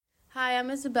I'm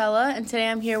Isabella, and today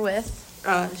I'm here with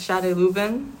Shade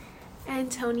Lubin.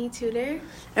 And Tony Tudor.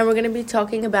 And we're going to be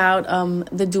talking about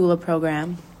the doula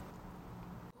program.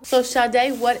 So,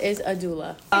 Shade, what is a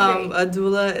doula? A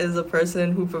doula is a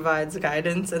person who provides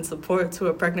guidance and support to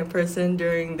a pregnant person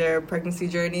during their pregnancy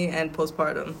journey and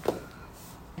postpartum.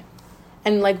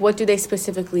 And, what do they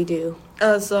specifically do?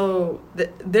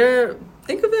 They're...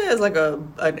 Think of it as like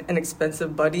an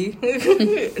expensive buddy.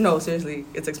 No, seriously,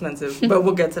 it's expensive, but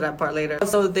we'll get to that part later.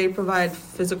 So they provide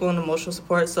physical and emotional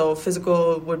support. So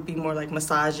physical would be more like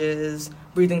massages,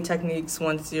 breathing techniques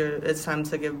once it's time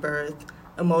to give birth.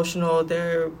 Emotional,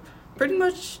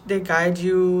 they guide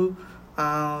you.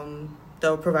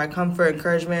 They'll provide comfort,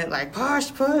 encouragement, like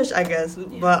push, I guess.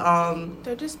 Yeah. But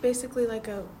they're just basically like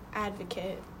a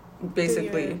advocate.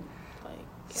 Basically.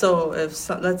 So if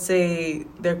let's say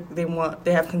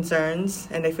they have concerns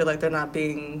and they feel like they're not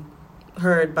being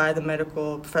heard by the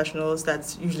medical professionals,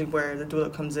 that's usually where the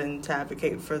doula comes in to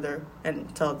advocate further and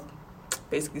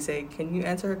basically say, can you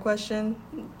answer her question?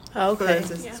 Okay.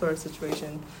 For this sort of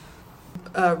situation.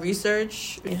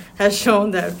 Research has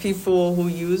shown that people who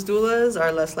use doulas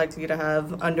are less likely to have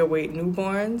underweight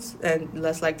newborns and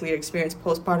less likely to experience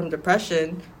postpartum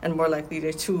depression and more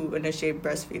likely to initiate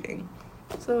breastfeeding.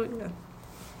 So, yeah.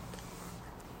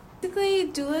 Basically,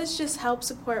 doulas just help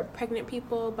support pregnant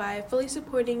people by fully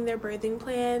supporting their birthing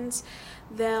plans.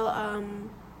 They'll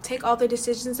take all the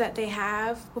decisions that they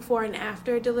have before and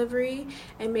after delivery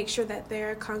and make sure that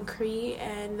they're concrete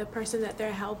and the person that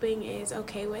they're helping is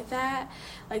okay with that.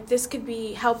 This could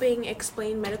be helping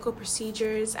explain medical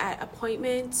procedures at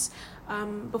appointments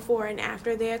before and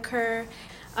after they occur.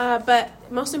 But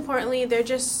most importantly, they're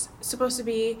just supposed to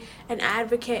be an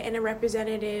advocate and a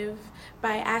representative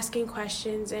by asking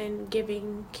questions and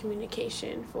giving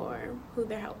communication for who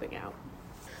they're helping out.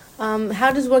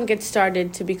 How does one get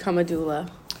started to become a doula?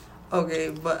 Okay,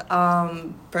 but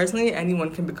personally,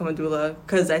 anyone can become a doula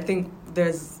because I think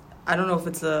I don't know if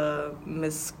it's a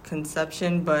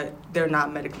misconception, but they're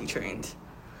not medically trained.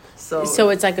 So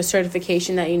it's like a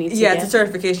certification that you need to get? Yeah, it's a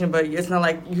certification, but it's not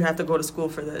like you have to go to school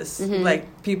for this.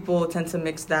 Mm-hmm. People tend to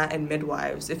mix that and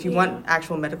midwives. If you want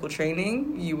actual medical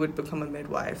training, you would become a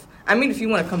midwife. I mean, if you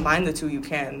want to combine the two, you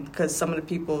can, because some of the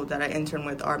people that I intern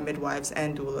with are midwives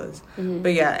and doulas. Mm-hmm.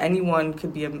 But yeah, anyone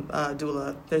could be a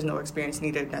doula. There's no experience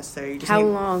needed necessary. How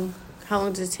long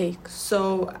does it take?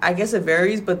 So I guess it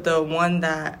varies, but the one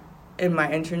that in my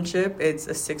internship, it's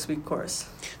a 6-week course.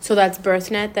 So that's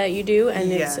BirthNet that you do,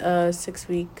 and it's a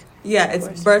 6-week. Yeah, it's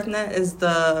BirthNet is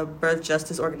the birth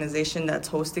justice organization that's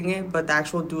hosting it, but the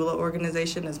actual doula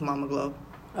organization is Mama Glow.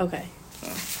 Okay.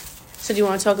 Yeah. So do you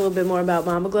want to talk a little bit more about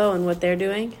Mama Glow and what they're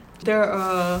doing? They're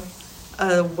a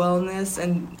wellness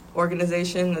and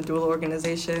organization, a doula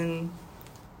organization.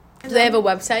 Do they have a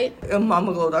website?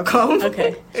 Mamaglow.com.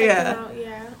 Okay.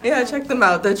 Yeah, check them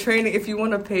out. The training, if you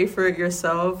want to pay for it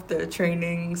yourself, the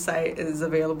training site is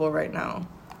available right now.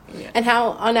 Yeah. And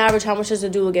on average, how much does a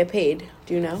doula get paid?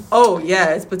 Do you know? Oh,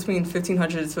 yeah, it's between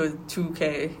 $1,500 to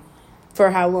 $2,000.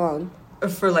 For how long?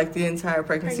 For the entire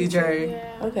pregnancy journey.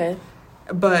 Yeah. Okay.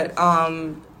 But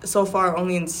so far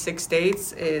only in 6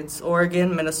 states. It's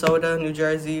Oregon, Minnesota, New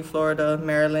Jersey, Florida,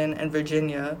 Maryland, and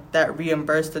Virginia that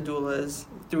reimburse the doulas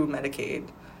through Medicaid.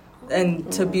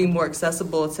 And to be more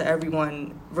accessible to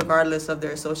everyone, regardless of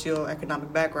their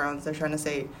socioeconomic backgrounds, they're trying to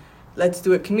say, let's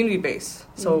do it community-based.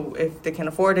 So if they can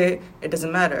afford it, it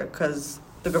doesn't matter because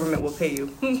the government will pay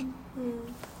you.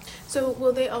 So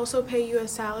will they also pay you a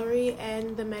salary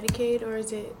and the Medicaid, or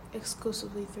is it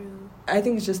exclusively through? I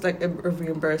think it's just like a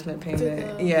reimbursement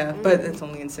payment. But it's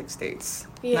only in 6 states.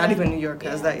 Yeah. Not even New York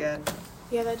has that yet.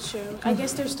 Yeah, that's true. I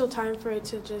guess there's still time for it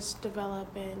to just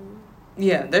develop and...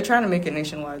 Yeah, they're trying to make it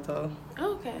nationwide, though.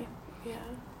 Oh, okay. Yeah.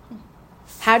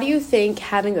 How do you think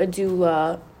having a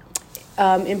doula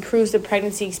improves the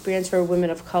pregnancy experience for women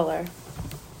of color?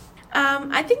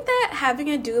 I think that having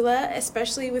a doula,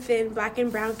 especially within Black and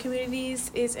Brown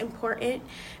communities, is important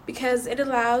because it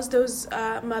allows those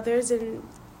mothers and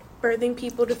birthing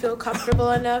people to feel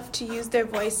comfortable enough to use their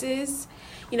voices.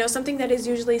 Something that is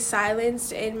usually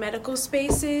silenced in medical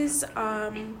spaces.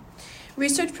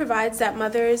 Research provides that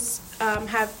mothers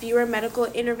have fewer medical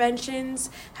interventions,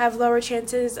 have lower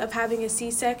chances of having a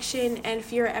C-section, and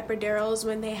fewer epidurals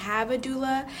when they have a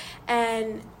doula.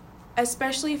 And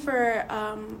especially for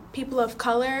people of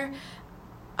color,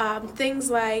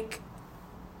 things like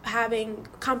having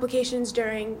complications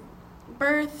during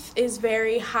birth is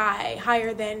very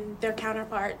higher than their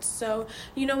counterparts. So,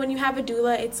 when you have a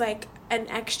doula, it's like an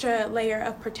extra layer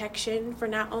of protection for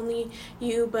not only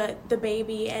you, but the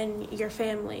baby and your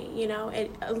family.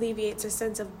 It alleviates a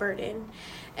sense of burden.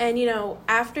 And,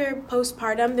 after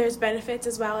postpartum, there's benefits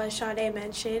as well, as Sade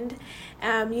mentioned.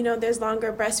 There's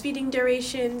longer breastfeeding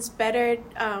durations, better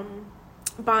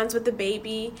bonds with the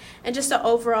baby, and just an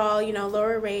overall,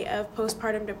 lower rate of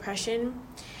postpartum depression.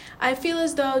 I feel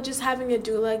as though just having a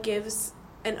doula gives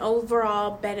an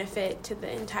overall benefit to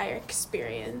the entire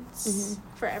experience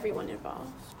for everyone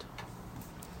involved.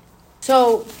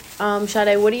 So,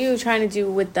 Sade, what are you trying to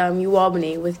do with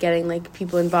UAlbany with getting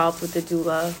people involved with the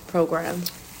doula program?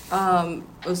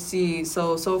 Let's see.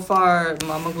 So far,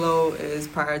 Mama Glow is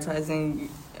prioritizing.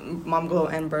 Mom Glow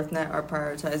and BirthNet are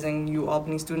prioritizing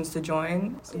UAlbany students to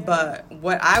join. Yeah. But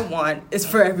what I want is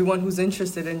for everyone who's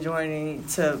interested in joining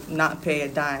to not pay a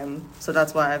dime. So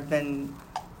that's why I've been,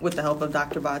 with the help of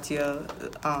Dr. Bhatia,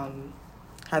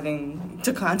 having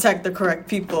to contact the correct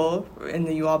people in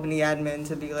the UAlbany admin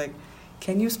to be like,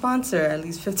 can you sponsor at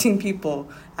least 15 people?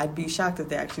 I'd be shocked if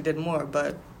they actually did more,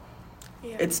 but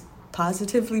it's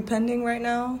positively pending right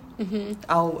now.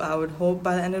 I would hope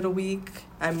by the end of the week.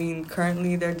 I mean,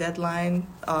 currently their deadline,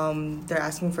 they're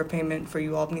asking for payment for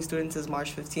UAlbany students is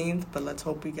March 15th, but let's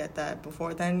hope we get that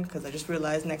before then, because I just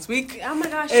realized next week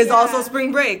is also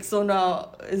spring break. So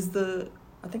now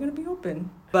are they going to be open?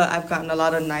 But I've gotten a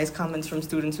lot of nice comments from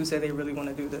students who say they really want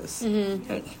to do this.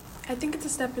 I think it's a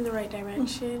step in the right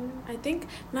direction. I think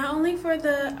not only for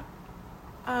the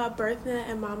BirthNet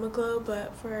and Mama Glow,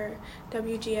 but for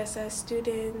WGSS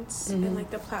students and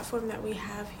the platform that we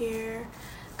have here.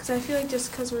 Because I feel like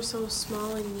just because we're so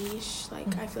small and niche,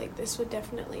 I feel like this would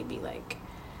definitely be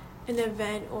an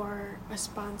event or a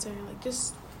sponsor,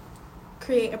 just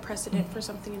create a precedent for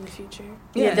something in the future.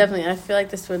 Yeah, definitely. I feel like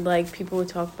this would people would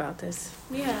talk about this.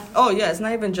 Yeah. Oh yeah, it's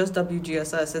not even just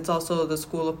WGSS. It's also the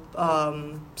School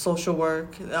of Social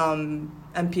Work.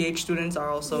 MPH students are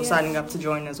also signing up to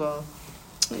join as well.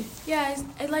 Yeah,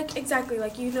 exactly.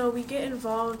 We get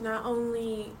involved not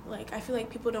only, I feel like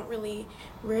people don't really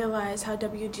realize how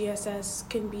WGSS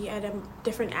can be at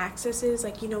different accesses.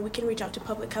 We can reach out to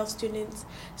public health students,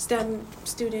 STEM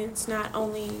students, not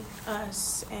only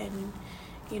us, and,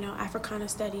 Africana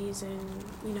studies,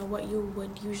 and, what you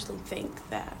would usually think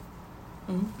that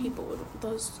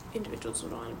those individuals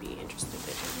would want to be interested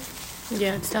in.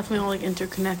 Yeah, it's definitely all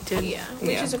interconnected. Yeah,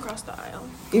 which is across the aisle.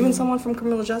 Even someone from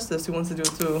criminal justice who wants to do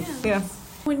it too. Yeah.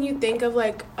 When you think of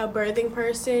a birthing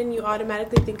person, you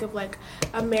automatically think of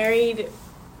a married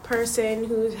person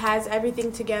who has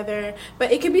everything together,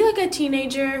 but it could be a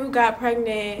teenager who got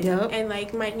pregnant and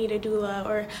might need a doula,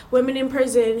 or women in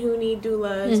prison who need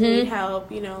doulas, need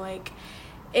help.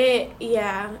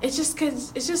 It's just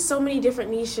because it's just so many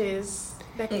different niches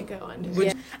that could go under.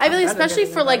 Yeah. I feel especially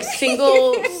for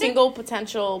single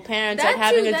potential parents,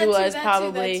 having a doula is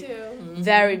probably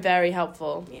very, very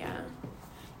helpful.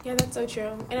 Yeah, that's so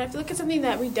true. And I feel like it's something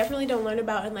that we definitely don't learn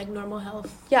about in normal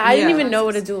health. Yeah, I didn't even know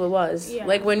what a doula was. Yeah.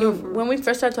 When we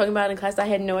first started talking about it in class, I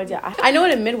had no idea. I know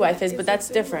what a midwife is, but that's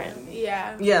different.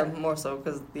 Yeah. Yeah, more so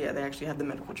because they actually have the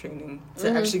medical training to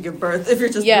actually give birth. If you're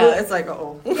just doula, it's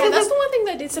Yeah, that's the one thing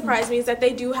that did surprise me, is that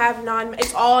they do have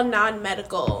it's all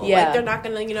non-medical. Yeah. They're not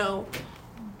gonna,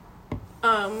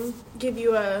 give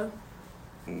you a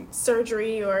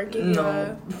surgery or give you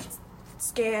a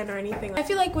scan or anything. I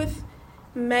feel like with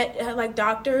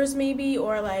doctors maybe,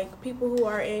 or people who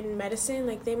are in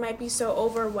medicine, they might be so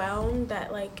overwhelmed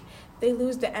that they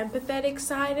lose the empathetic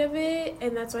side of it,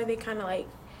 and that's why they kind of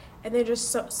and they're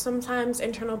just sometimes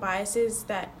internal biases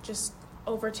that just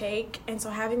overtake, and so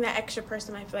having that extra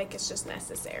person, I feel like it's just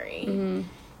necessary.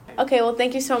 Okay, well,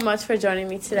 thank you so much for joining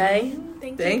me today.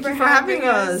 Thank you for having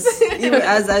us. Even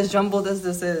as jumbled as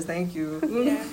this is, thank you. Yeah.